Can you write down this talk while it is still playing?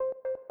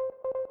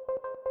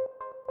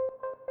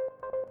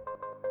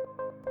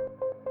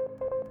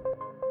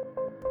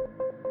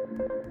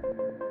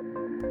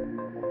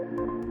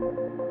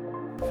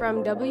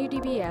From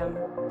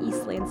WDBM,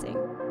 East Lansing.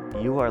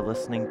 You are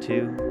listening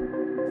to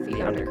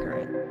The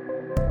Undercurrent.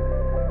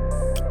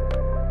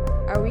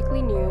 Our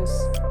weekly news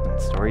and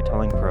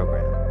storytelling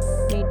program.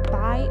 Made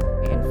by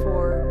and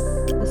for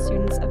the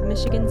students of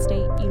Michigan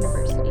State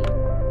University.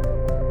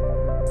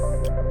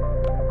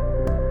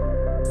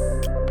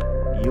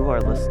 You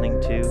are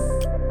listening to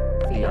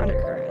The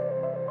Undercurrent.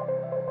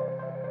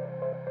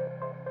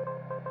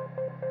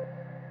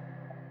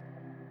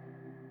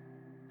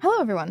 Hello,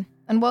 everyone,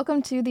 and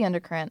welcome to The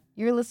Undercurrent.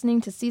 You're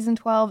listening to Season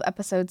 12,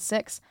 Episode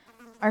 6.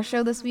 Our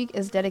show this week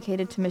is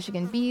dedicated to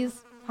Michigan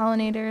bees,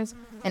 pollinators,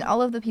 and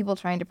all of the people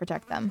trying to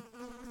protect them.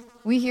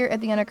 We here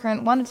at The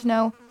Undercurrent wanted to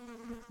know,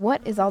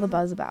 what is all the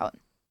buzz about?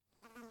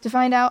 To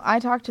find out, I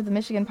talked to the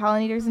Michigan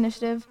Pollinators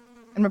Initiative,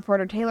 and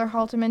reporter Taylor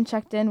Haelterman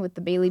checked in with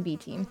the Bailey Bee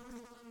Team.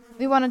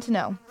 We wanted to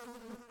know,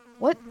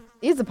 what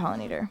is a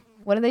pollinator?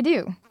 What do they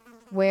do?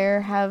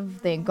 Where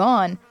have they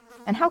gone?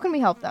 And how can we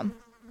help them?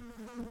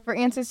 For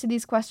answers to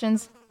these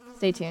questions,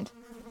 stay tuned.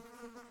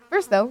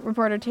 First, though,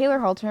 reporter Taylor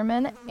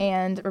Haelterman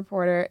and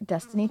reporter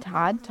Destiny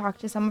Todd talked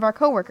to some of our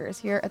coworkers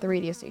here at the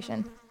radio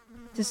station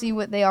to see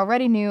what they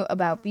already knew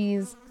about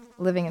bees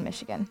living in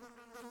Michigan.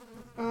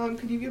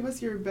 Could you give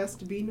us your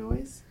best bee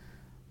noise?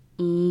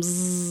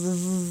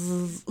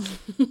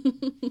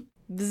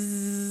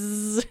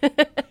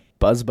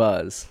 Buzz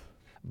buzz.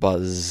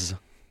 Buzz.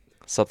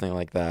 Something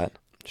like that.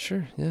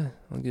 Sure, yeah.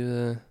 I'll give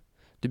it a...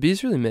 Do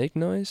bees really make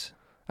noise?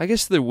 I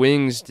guess their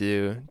wings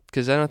do,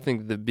 because I don't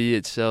think the bee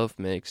itself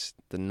makes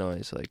the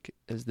noise. Like,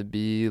 is the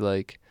bee,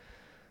 like,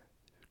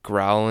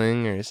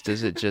 growling, or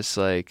does it just,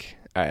 like...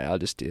 All right, I'll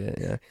just do it,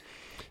 yeah.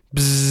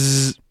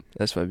 Bzzz.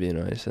 That's my bee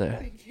noise there.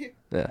 Thank you.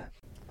 Yeah.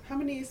 How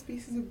many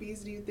species of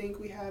bees do you think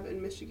we have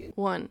in Michigan?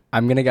 1.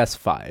 I'm going to guess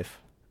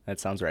 5. That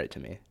sounds right to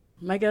me.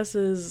 My guess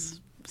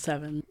is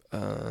 7.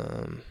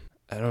 I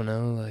don't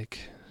know, like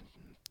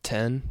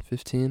 10,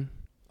 15?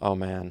 Oh,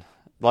 man.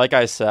 Like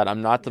I said,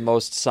 I'm not the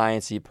most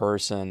sciencey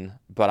person,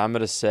 but I'm going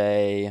to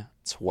say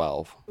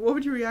 12. What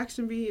would your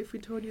reaction be if we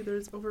told you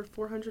there's over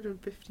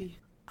 450?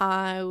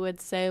 I would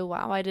say,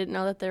 wow, I didn't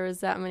know that there was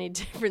that many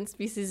different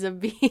species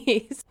of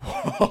bees.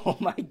 Oh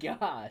my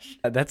gosh.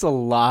 That's a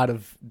lot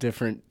of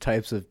different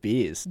types of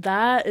bees.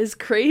 That is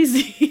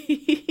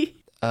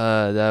crazy.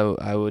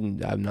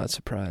 I'm not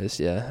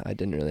surprised, yeah. I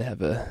didn't really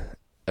have a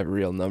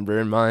real number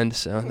in mind,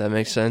 so that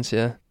makes sense,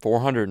 yeah.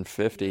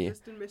 450.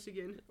 Just in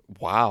Michigan.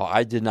 Wow,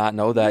 I did not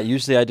know that.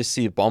 Usually I just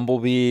see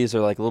bumblebees or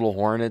like little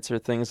hornets or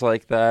things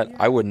like that. Yeah.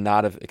 I would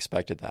not have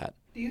expected that.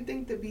 Do you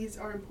think the bees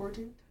are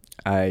important?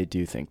 I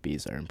do think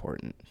bees are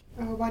important.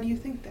 Why do you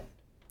think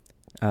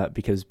that?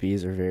 Because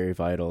bees are very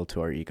vital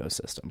to our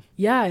ecosystem.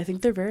 Yeah, I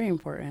think they're very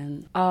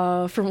important.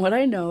 From what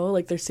I know,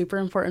 like, they're super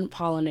important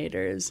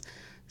pollinators.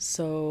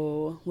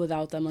 So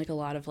without them, like, a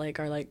lot of like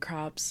our like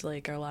crops,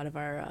 like a lot of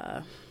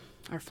our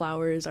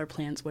flowers, our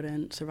plants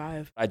wouldn't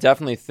survive. I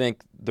definitely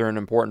think they're an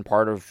important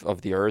part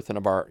of the earth and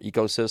of our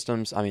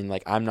ecosystems. I mean,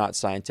 like, I'm not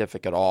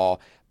scientific at all,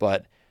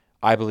 but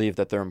I believe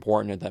that they're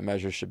important and that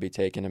measures should be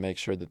taken to make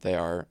sure that they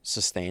are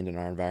sustained in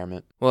our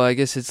environment. Well, I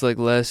guess it's like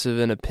less of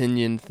an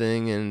opinion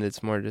thing, and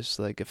it's more just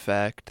like a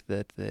fact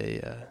that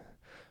they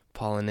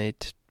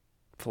pollinate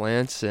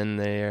plants, and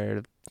they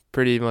are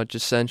pretty much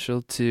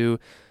essential to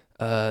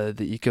the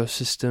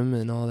ecosystem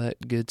and all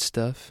that good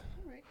stuff.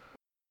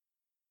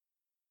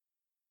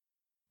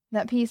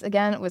 That piece,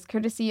 again, was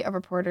courtesy of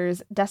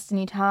reporters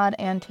Destiny Todd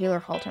and Taylor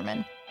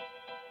Haelterman.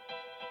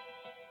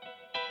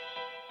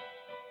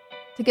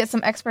 To get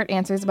some expert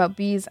answers about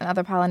bees and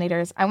other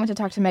pollinators, I went to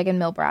talk to Megan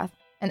Milbrath,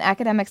 an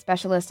academic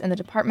specialist in the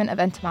Department of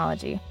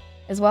Entomology,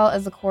 as well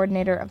as the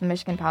coordinator of the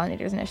Michigan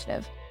Pollinators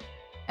Initiative.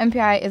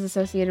 MPI is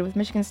associated with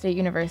Michigan State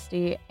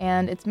University,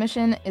 and its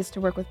mission is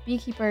to work with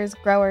beekeepers,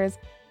 growers,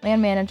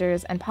 land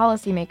managers, and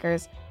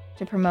policymakers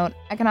to promote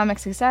economic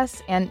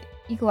success and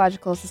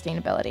ecological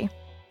sustainability.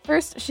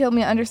 First, she helped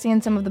me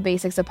understand some of the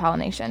basics of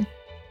pollination.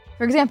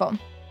 For example,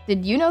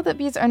 did you know that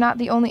bees are not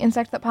the only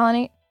insect that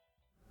pollinate?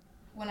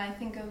 When I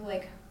think of,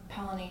 like,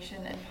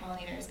 pollination and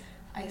pollinators,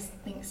 I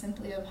think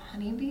simply of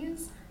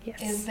honeybees.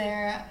 Yes. Is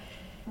there,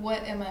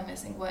 what am I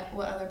missing? What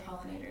other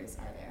pollinators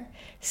are there?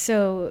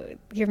 So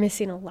you're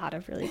missing a lot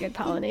of really good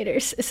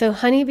pollinators. So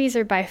honeybees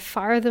are by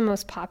far the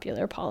most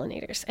popular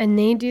pollinators, and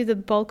they do the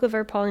bulk of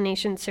our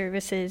pollination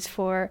services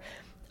for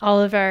all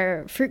of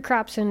our fruit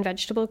crops and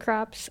vegetable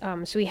crops.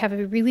 So we have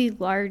a really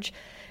large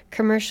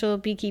commercial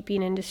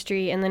beekeeping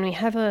industry, and then we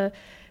have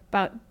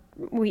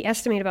we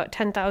estimate about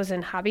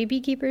 10,000 hobby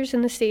beekeepers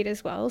in the state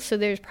as well. So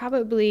there's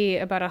probably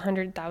about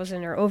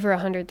 100,000 or over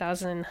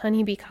 100,000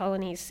 honeybee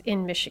colonies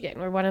in Michigan.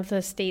 We're one of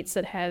the states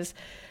that has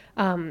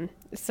some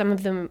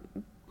of the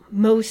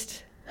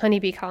most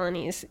honeybee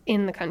colonies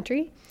in the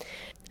country.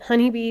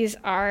 Honeybees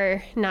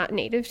are not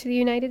native to the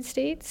United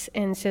States,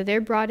 and so they're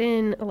brought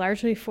in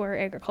largely for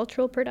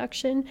agricultural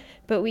production,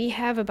 but we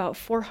have about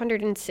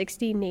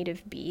 460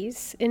 native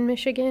bees in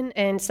Michigan,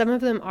 and some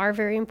of them are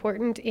very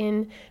important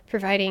in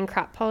providing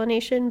crop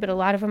pollination, but a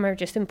lot of them are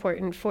just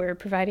important for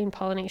providing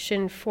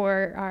pollination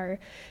for our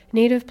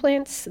native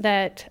plants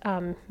that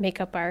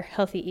make up our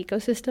healthy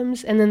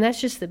ecosystems. And then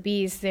that's just the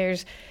bees.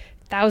 There's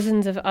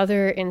thousands of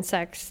other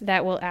insects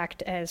that will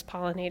act as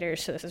pollinators.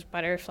 So this is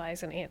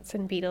butterflies and ants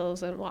and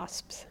beetles and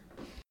wasps.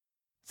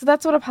 So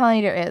that's what a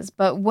pollinator is,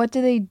 but what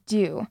do they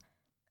do?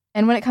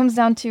 And when it comes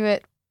down to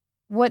it,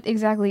 what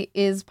exactly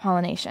is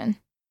pollination?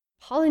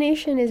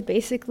 Pollination is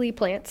basically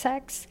plant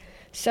sex.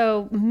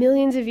 So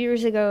millions of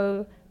years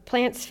ago,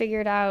 plants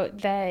figured out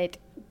that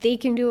they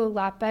can do a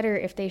lot better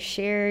if they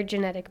share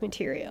genetic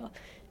material.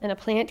 And a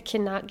plant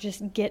cannot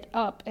just get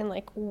up and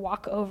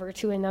walk over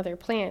to another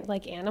plant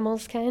like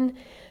animals can.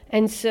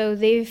 And so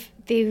they've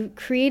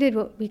created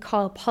what we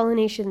call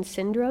pollination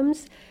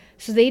syndromes.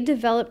 So they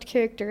developed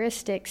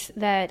characteristics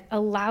that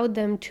allowed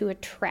them to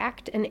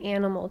attract an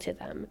animal to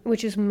them,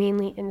 which is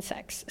mainly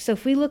insects. So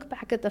if we look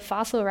back at the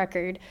fossil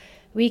record,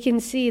 we can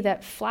see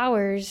that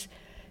flowers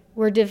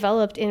were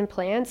developed in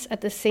plants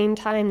at the same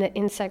time that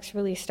insects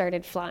really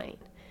started flying.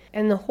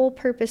 And the whole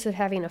purpose of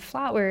having a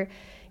flower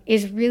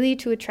is really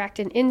to attract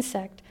an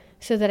insect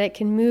so that it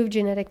can move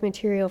genetic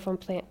material from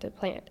plant to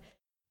plant.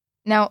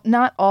 Now,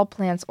 not all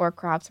plants or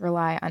crops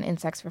rely on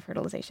insects for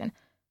fertilization.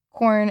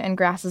 Corn and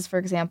grasses, for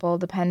example,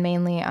 depend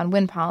mainly on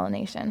wind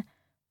pollination.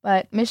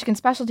 But Michigan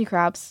specialty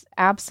crops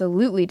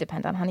absolutely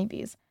depend on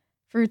honeybees.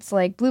 Fruits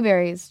like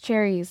blueberries,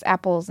 cherries,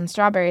 apples, and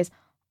strawberries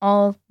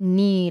all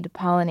need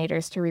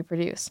pollinators to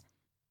reproduce.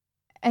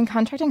 And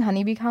contracting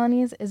honeybee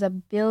colonies is a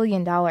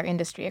billion-dollar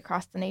industry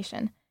across the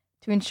nation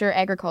to ensure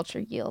agriculture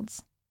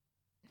yields.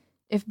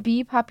 If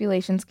bee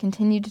populations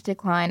continue to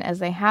decline as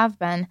they have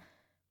been,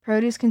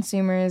 produce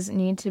consumers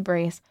need to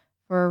brace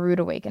for a rude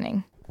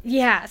awakening.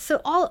 Yeah,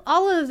 so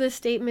all of the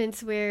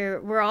statements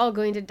where we're all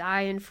going to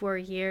die in 4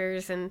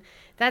 years, and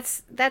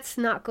that's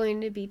not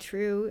going to be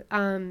true.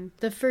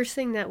 The first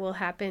thing that will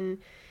happen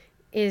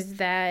is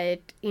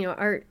that,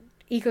 our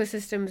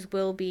ecosystems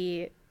will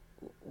be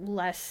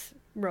less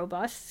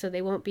robust, so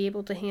they won't be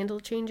able to handle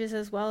changes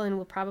as well, and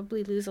we'll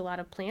probably lose a lot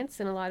of plants,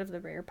 and a lot of the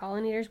rare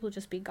pollinators will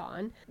just be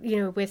gone.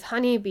 With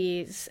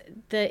honeybees,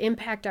 the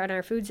impact on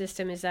our food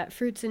system is that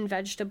fruits and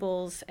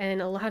vegetables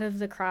and a lot of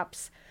the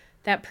crops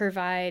that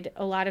provide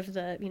a lot of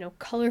the,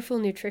 colorful,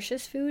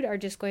 nutritious food are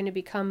just going to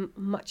become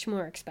much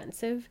more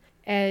expensive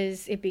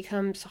as it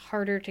becomes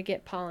harder to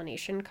get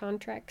pollination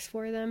contracts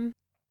for them.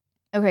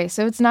 Okay,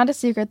 so it's not a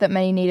secret that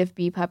many native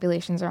bee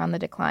populations are on the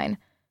decline.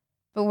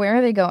 But where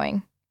are they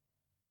going?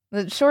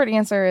 The short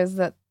answer is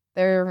that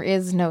there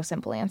is no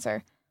simple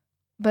answer.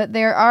 But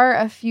there are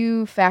a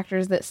few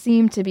factors that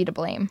seem to be to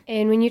blame.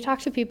 And when you talk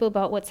to people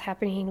about what's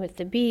happening with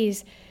the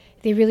bees,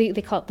 they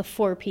call it the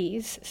 4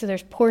 Ps. So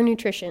there's poor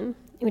nutrition,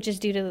 which is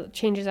due to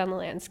changes on the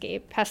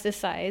landscape,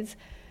 pesticides,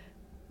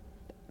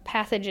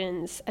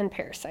 pathogens, and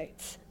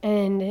parasites.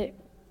 And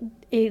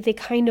they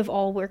kind of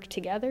all work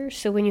together.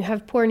 So when you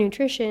have poor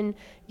nutrition,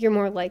 you're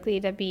more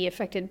likely to be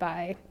affected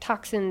by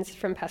toxins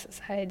from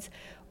pesticides,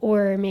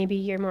 or maybe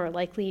you're more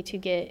likely to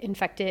get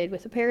infected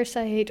with a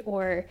parasite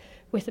or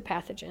with a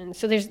pathogen.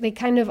 So they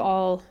kind of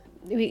all,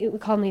 we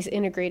call them these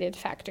integrated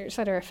factors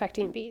that are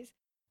affecting bees.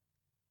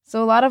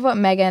 So a lot of what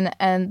Megan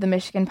and the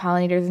Michigan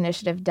Pollinators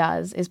Initiative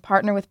does is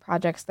partner with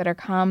projects that are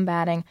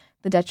combating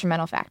the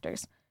detrimental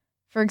factors.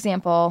 For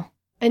example,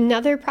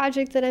 another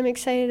project that I'm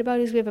excited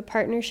about is we have a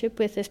partnership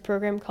with this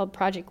program called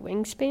Project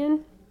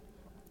Wingspan.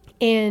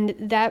 And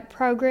that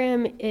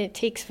program, it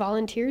takes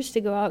volunteers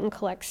to go out and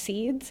collect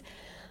seeds.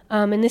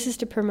 And this is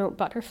to promote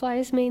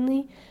butterflies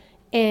mainly.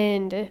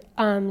 And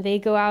they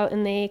go out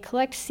and they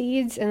collect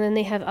seeds, and then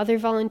they have other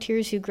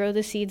volunteers who grow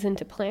the seeds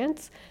into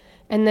plants.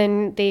 And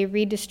then they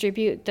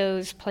redistribute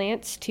those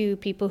plants to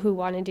people who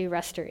want to do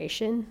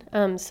restoration.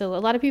 So a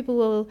lot of people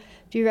will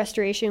do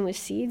restoration with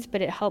seeds,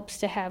 but it helps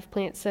to have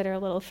plants that are a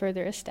little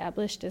further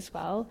established as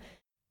well.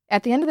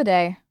 At the end of the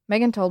day,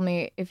 Megan told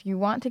me if you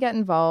want to get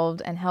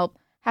involved and help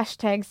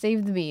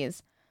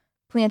 #SaveTheBees,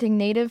 planting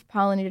native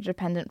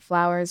pollinator-dependent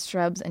flowers,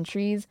 shrubs, and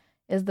trees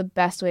is the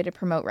best way to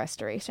promote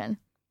restoration.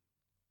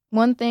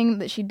 One thing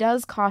that she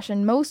does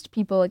caution most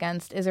people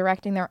against is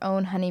erecting their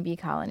own honeybee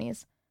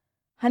colonies.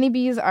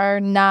 Honeybees are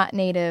not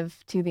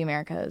native to the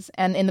Americas,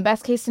 and in the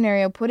best-case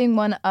scenario, putting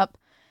one up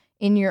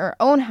in your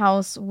own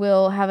house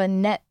will have a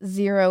net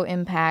zero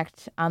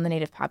impact on the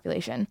native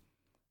population.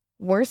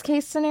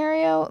 Worst-case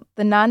scenario,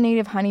 the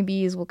non-native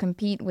honeybees will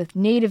compete with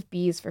native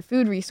bees for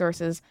food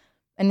resources,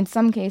 and in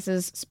some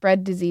cases,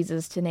 spread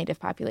diseases to native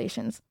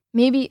populations.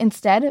 Maybe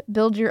instead,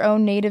 build your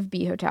own native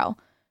bee hotel.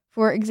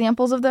 For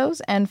examples of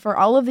those, and for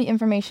all of the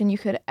information you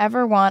could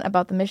ever want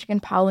about the Michigan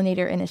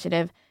Pollinator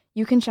Initiative,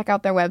 you can check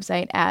out their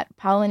website at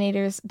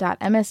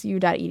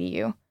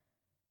pollinators.msu.edu.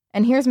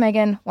 And here's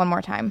Megan one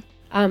more time.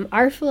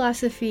 Our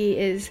philosophy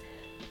is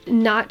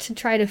not to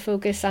try to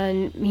focus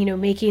on,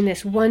 making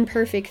this one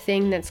perfect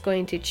thing that's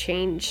going to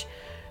change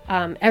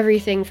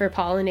everything for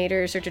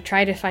pollinators or to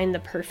try to find the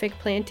perfect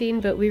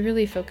planting, but we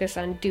really focus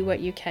on do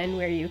what you can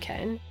where you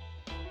can.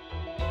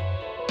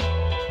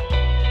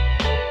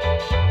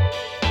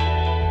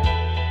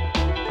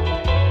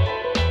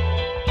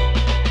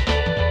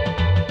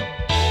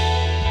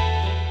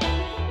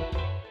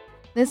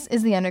 This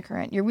is The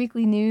Undercurrent, your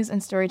weekly news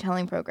and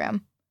storytelling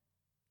program.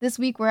 This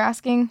week we're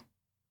asking,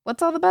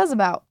 what's all the buzz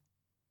about?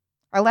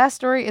 Our last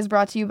story is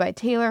brought to you by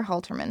Taylor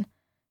Haelterman.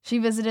 She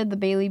visited the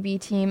Bailey Bee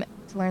team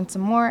to learn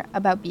some more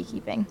about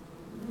beekeeping.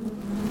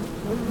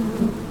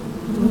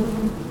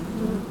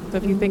 So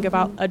if you think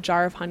about a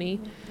jar of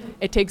honey,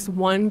 it takes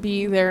one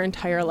bee their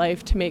entire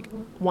life to make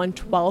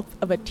 1/12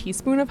 of a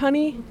teaspoon of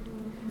honey.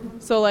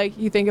 So like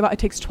you think about, it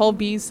takes 12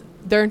 bees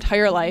their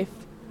entire life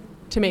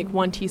to make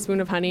 1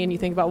 teaspoon of honey, and you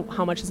think about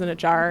how much is in a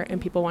jar,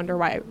 and people wonder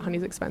why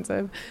honey's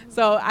expensive.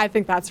 So I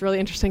think that's really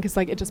interesting because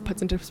like it just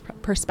puts into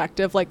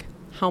perspective like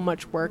how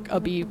much work a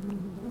bee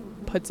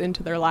puts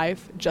into their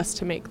life just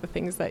to make the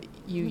things that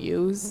you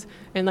use,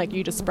 and like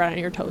you just spread on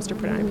your toast or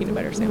put it on a peanut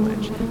butter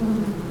sandwich.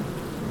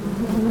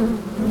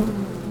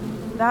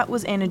 That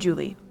was Anna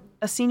Julie,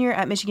 a senior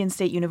at Michigan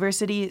State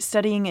University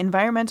studying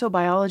environmental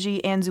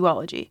biology and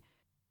zoology.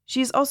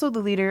 She's also the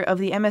leader of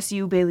the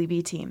MSU Bailey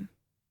Bee team.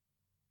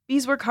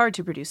 Bees work hard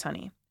to produce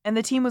honey, and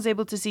the team was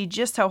able to see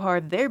just how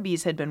hard their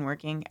bees had been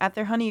working at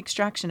their honey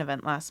extraction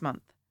event last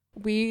month.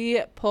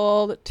 We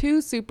pulled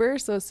 2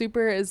 supers. So a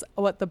super is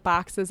what the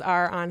boxes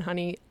are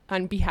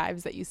on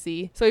beehives that you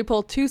see. So we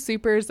pulled 2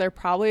 supers. They're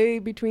probably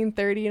between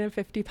 30 and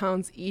 50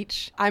 pounds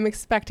each. I'm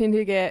expecting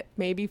to get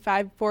maybe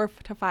 4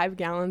 to 5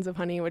 gallons of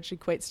honey, which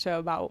equates to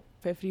about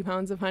 50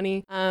 pounds of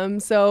honey.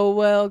 So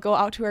we'll go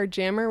out to our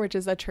jammer, which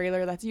is a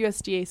trailer that's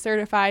USDA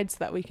certified so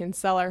that we can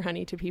sell our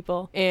honey to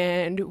people.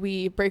 And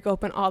we break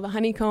open all the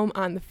honeycomb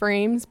on the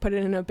frames, put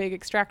it in a big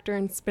extractor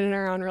and spin it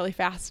around really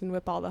fast and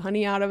whip all the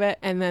honey out of it.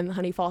 And then the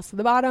honey falls to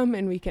the bottom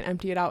and we can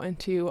empty it out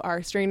into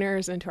our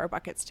strainers, into our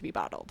buckets to be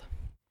bottled.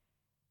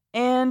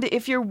 And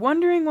if you're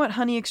wondering what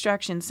honey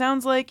extraction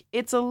sounds like,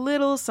 it's a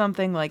little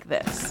something like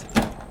this.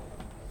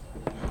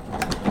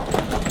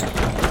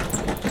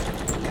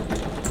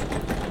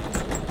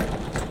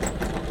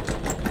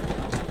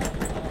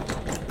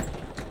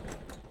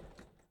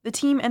 The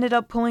team ended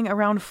up pulling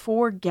around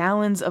 4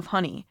 gallons of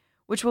honey,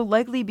 which will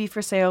likely be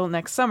for sale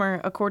next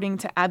summer, according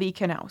to Abby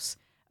Knaus,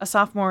 a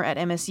sophomore at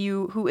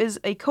MSU who is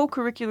a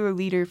co-curricular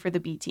leader for the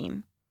bee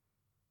team.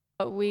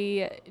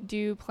 We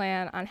do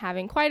plan on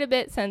having quite a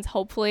bit since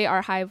hopefully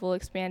our hive will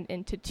expand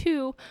into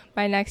 2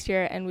 by next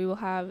year and we will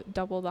have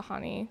double the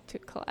honey to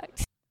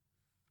collect.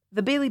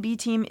 The Bailey Bee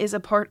team is a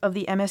part of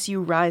the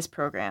MSU RISE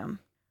program.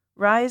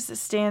 RISE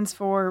stands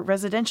for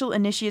Residential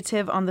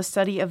Initiative on the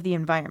Study of the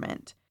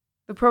Environment.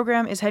 The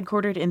program is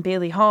headquartered in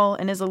Bailey Hall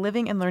and is a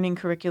living and learning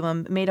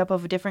curriculum made up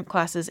of different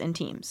classes and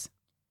teams.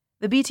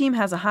 The bee team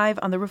has a hive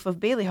on the roof of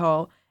Bailey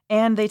Hall,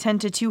 and they tend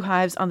to 2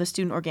 hives on the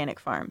student organic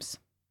farms.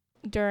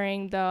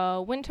 During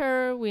the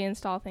winter, we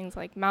install things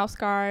like mouse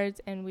guards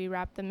and we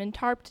wrap them in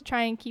tarp to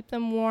try and keep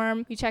them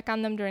warm. We check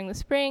on them during the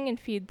spring and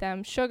feed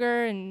them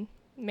sugar and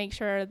make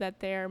sure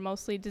that they're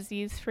mostly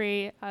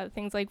disease-free.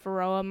 Things like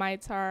varroa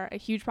mites are a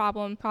huge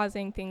problem,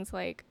 causing things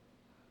like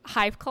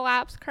hive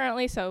collapse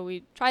currently, so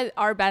we try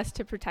our best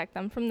to protect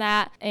them from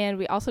that. And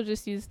we also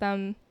just use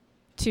them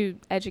to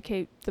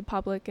educate the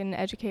public and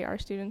educate our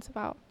students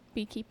about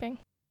beekeeping.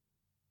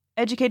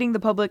 Educating the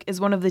public is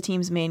one of the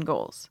team's main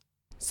goals.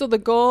 So the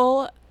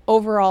goal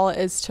overall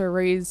is to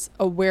raise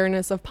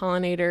awareness of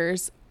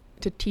pollinators,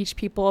 to teach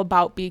people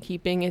about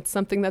beekeeping. It's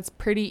something that's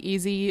pretty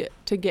easy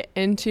to get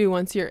into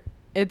once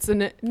it's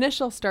an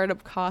initial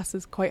startup cost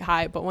is quite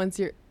high, but once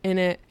you're in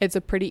it, it's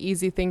a pretty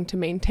easy thing to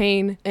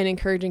maintain, and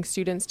encouraging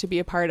students to be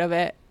a part of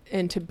it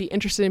and to be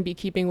interested in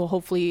beekeeping will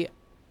hopefully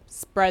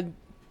spread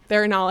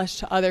their knowledge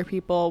to other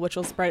people, which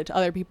will spread it to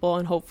other people,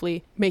 and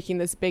hopefully making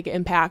this big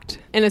impact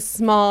in a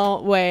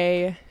small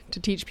way to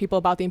teach people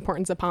about the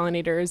importance of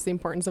pollinators, the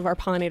importance of our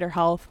pollinator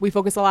health. We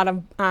focus a lot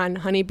on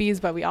honeybees,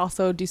 but we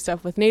also do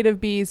stuff with native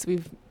bees.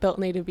 We've built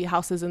native bee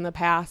houses in the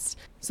past.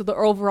 So the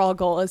overall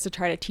goal is to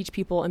try to teach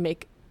people and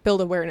build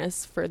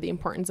awareness for the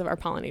importance of our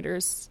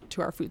pollinators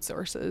to our food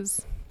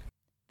sources.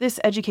 This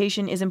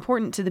education is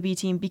important to the bee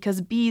team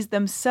because bees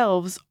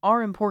themselves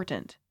are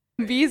important.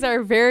 Bees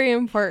are very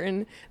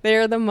important. They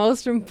are the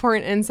most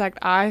important insect,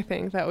 I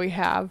think, that we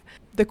have.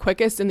 The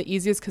quickest and the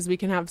easiest because we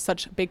can have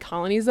such big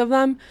colonies of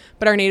them.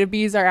 But our native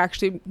bees are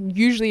actually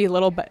usually a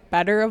little bit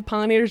better of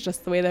pollinators,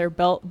 just the way they're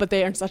built. But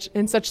they are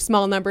in such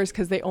small numbers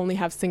because they only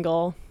have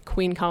single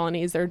queen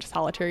colonies. They're just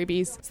solitary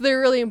bees. So they're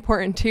really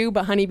important too,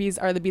 but honeybees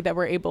are the bee that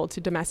we're able to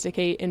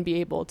domesticate and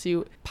be able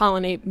to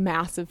pollinate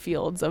massive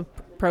fields of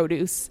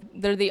produce.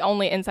 They're the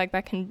only insect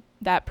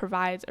that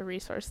provides a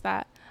resource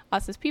that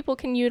us as people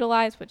can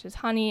utilize, which is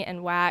honey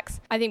and wax.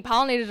 I think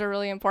pollinators are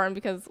really important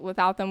because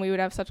without them we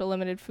would have such a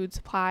limited food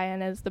supply,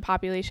 and as the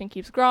population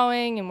keeps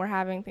growing and we're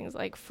having things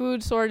like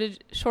food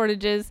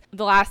shortages,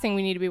 the last thing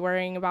we need to be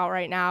worrying about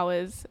right now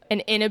is an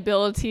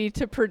inability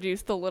to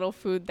produce the little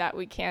food that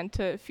we can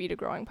to feed a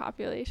growing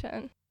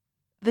population.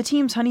 the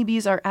team's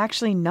honeybees are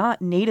actually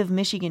not native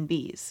Michigan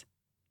bees.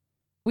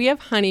 We have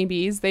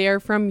honeybees. They are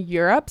from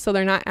Europe, so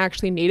they're not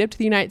actually native to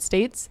the United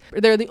States.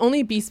 They're the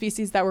only bee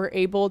species that we're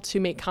able to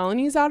make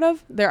colonies out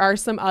of. There are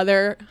some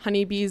other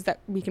honeybees that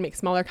we can make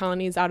smaller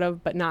colonies out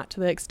of, but not to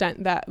the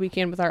extent that we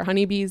can with our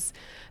honeybees.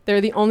 They're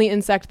the only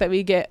insect that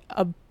we get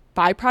a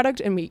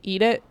byproduct and we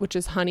eat it, which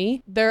is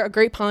honey. They're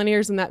great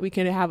pollinators in that we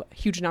can have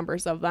huge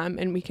numbers of them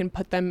and we can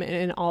put them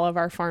in all of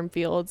our farm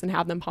fields and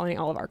have them pollinate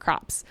all of our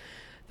crops.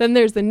 Then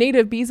there's the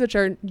native bees, which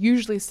are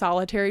usually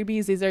solitary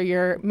bees. These are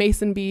your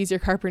mason bees, your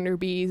carpenter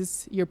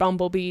bees, your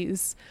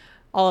bumblebees,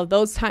 all of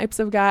those types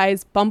of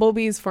guys.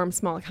 Bumblebees form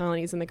small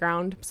colonies in the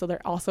ground, so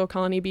they're also a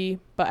colony bee,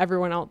 but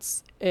everyone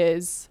else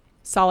is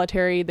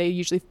solitary. They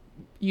usually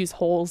use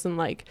holes, and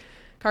like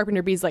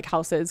carpenter bees like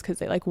houses because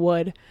they like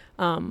wood,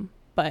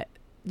 but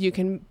you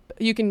can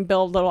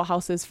build little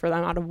houses for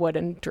them out of wood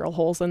and drill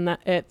holes in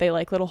it. They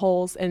like little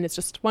holes, and it's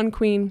just one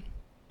queen.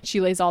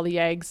 She lays all the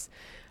eggs.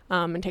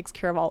 And takes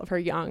care of all of her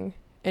young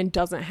and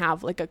doesn't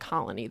have like a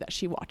colony that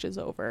she watches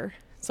over.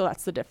 So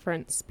that's the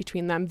difference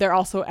between them. They're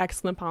also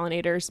excellent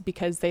pollinators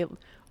because they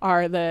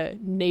are the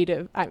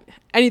native.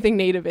 Anything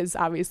native is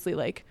obviously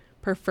like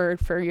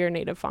preferred for your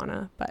native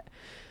fauna, but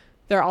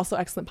they're also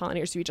excellent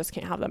pollinators. So you just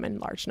can't have them in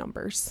large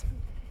numbers.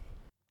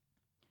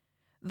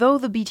 Though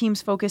the bee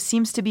team's focus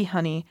seems to be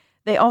honey,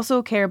 they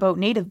also care about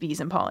native bees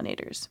and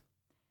pollinators.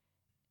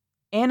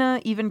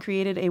 Anna even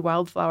created a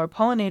wildflower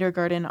pollinator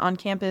garden on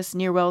campus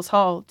near Wells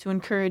Hall to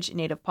encourage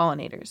native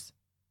pollinators.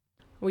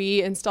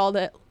 We installed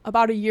it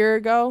about a year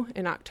ago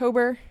in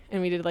October,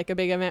 and we did like a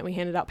big event. We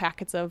handed out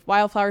packets of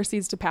wildflower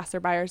seeds to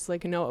passerby so they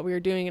can know what we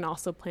were doing and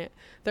also plant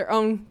their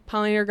own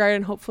pollinator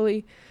garden,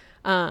 hopefully.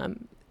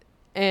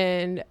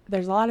 And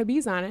there's a lot of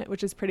bees on it,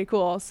 which is pretty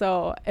cool.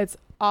 So it's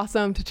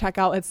awesome to check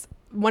out. It's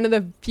one of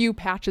the few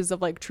patches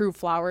of like true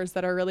flowers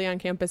that are really on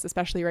campus,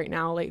 especially right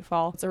now, late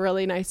fall. It's a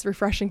really nice,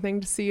 refreshing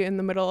thing to see in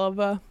the middle of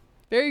a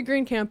very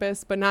green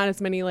campus, but not as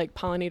many like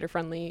pollinator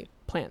friendly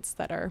plants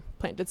that are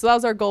planted. So that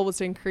was our goal, was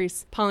to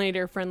increase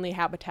pollinator friendly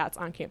habitats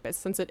on campus,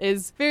 since it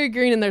is very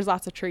green and there's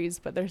lots of trees,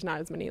 but there's not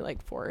as many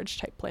like forage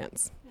type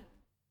plants.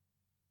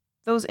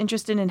 Those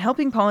interested in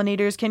helping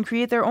pollinators can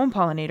create their own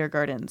pollinator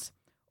gardens.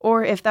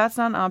 Or if that's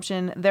not an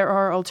option, there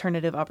are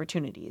alternative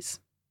opportunities.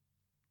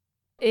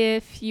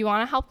 If you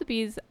want to help the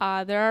bees,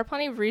 there are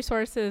plenty of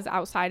resources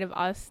outside of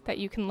us that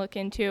you can look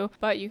into,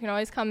 but you can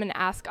always come and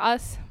ask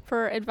us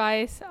for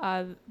advice.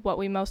 What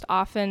we most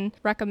often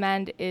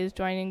recommend is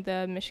joining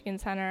the Michigan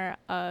Center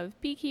of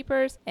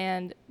Beekeepers,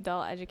 and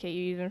they'll educate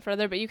you even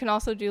further. But you can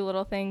also do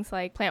little things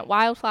like plant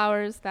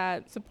wildflowers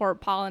that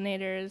support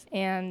pollinators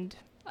and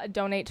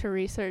donate to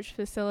research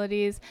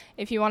facilities.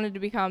 If you wanted to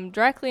become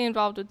directly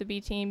involved with the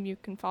bee team, you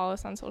can follow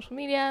us on social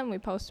media, and we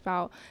post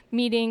about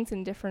meetings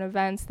and different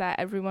events that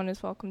everyone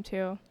is welcome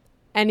to.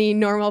 Any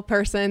normal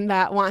person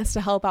that wants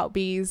to help out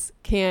bees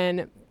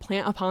can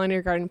plant a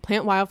pollinator garden,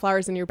 plant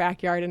wildflowers in your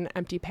backyard in an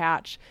empty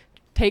patch.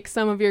 Take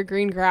some of your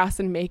green grass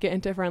and make it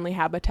into friendly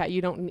habitat.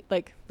 You don't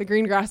like, the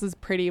green grass is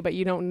pretty, but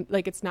you don't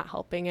like, it's not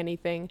helping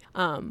anything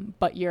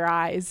but your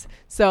eyes.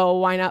 So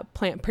why not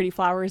plant pretty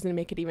flowers and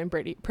make it even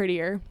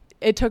prettier?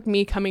 It took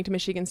me coming to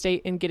Michigan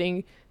State and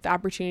getting the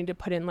opportunity to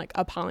put in like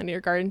a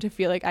pollinator garden to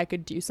feel like I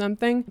could do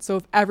something. So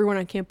if everyone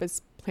on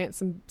campus plants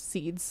some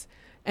seeds,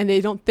 and they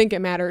don't think it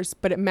matters,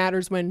 but it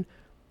matters when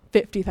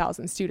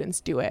 50,000 students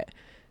do it.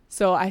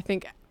 So I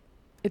think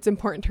it's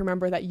important to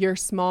remember that your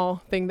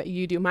small thing that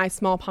you do, my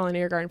small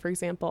pollinator garden, for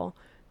example,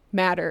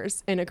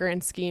 matters in a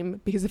grand scheme,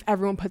 because if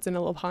everyone puts in a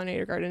little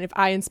pollinator garden, if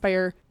I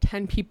inspire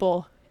 10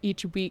 people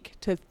each week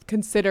to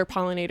consider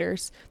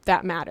pollinators,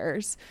 that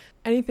matters.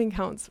 Anything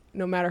counts,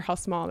 no matter how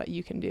small that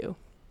you can do.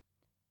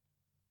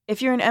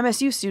 If you're an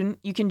MSU student,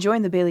 you can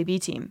join the Bailey Bee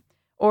Team.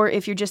 Or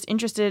if you're just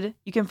interested,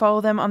 you can follow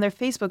them on their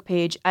Facebook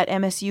page at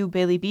MSU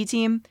Bailey Bee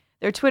Team,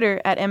 their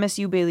Twitter at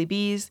MSU Bailey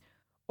Bees,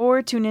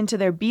 or tune into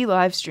their Bee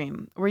live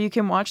stream, where you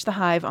can watch the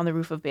hive on the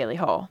roof of Bailey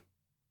Hall.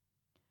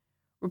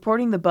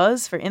 Reporting the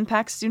buzz for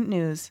Impact Student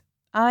News,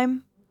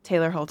 I'm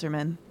Taylor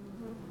Haelterman.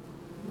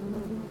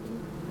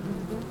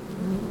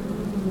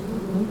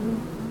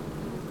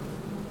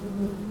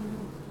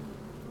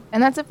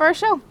 And that's it for our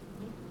show.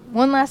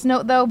 One last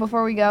note, though,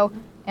 before we go,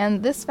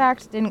 and this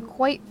fact didn't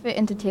quite fit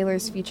into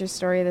Taylor's feature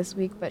story this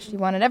week, but she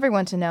wanted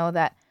everyone to know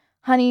that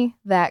honey,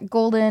 that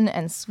golden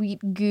and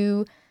sweet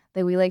goo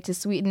that we like to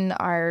sweeten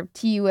our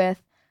tea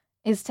with,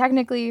 is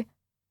technically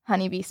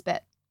honeybee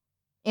spit.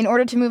 In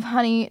order to move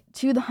honey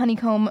to the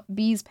honeycomb,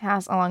 bees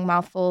pass along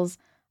mouthfuls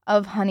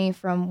of honey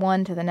from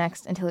one to the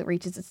next until it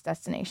reaches its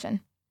destination.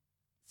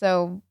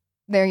 So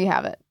there you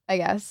have it, I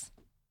guess.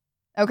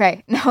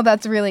 Okay, now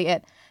that's really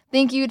it.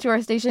 Thank you to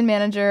our station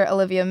manager,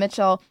 Olivia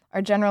Mitchell,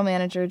 our general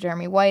manager,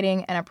 Jeremy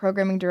Whiting, and our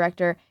programming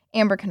director,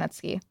 Amber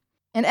Konutsky.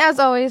 And as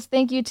always,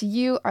 thank you to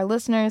you, our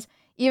listeners.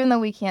 Even though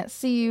we can't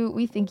see you,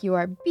 we think you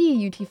are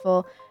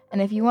beautiful.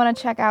 And if you want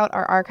to check out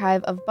our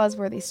archive of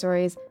buzzworthy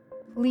stories,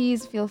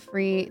 please feel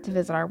free to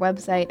visit our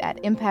website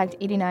at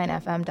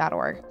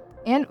impact89fm.org.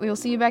 And we will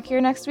see you back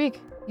here next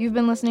week. You've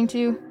been listening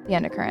to The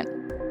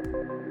Undercurrent.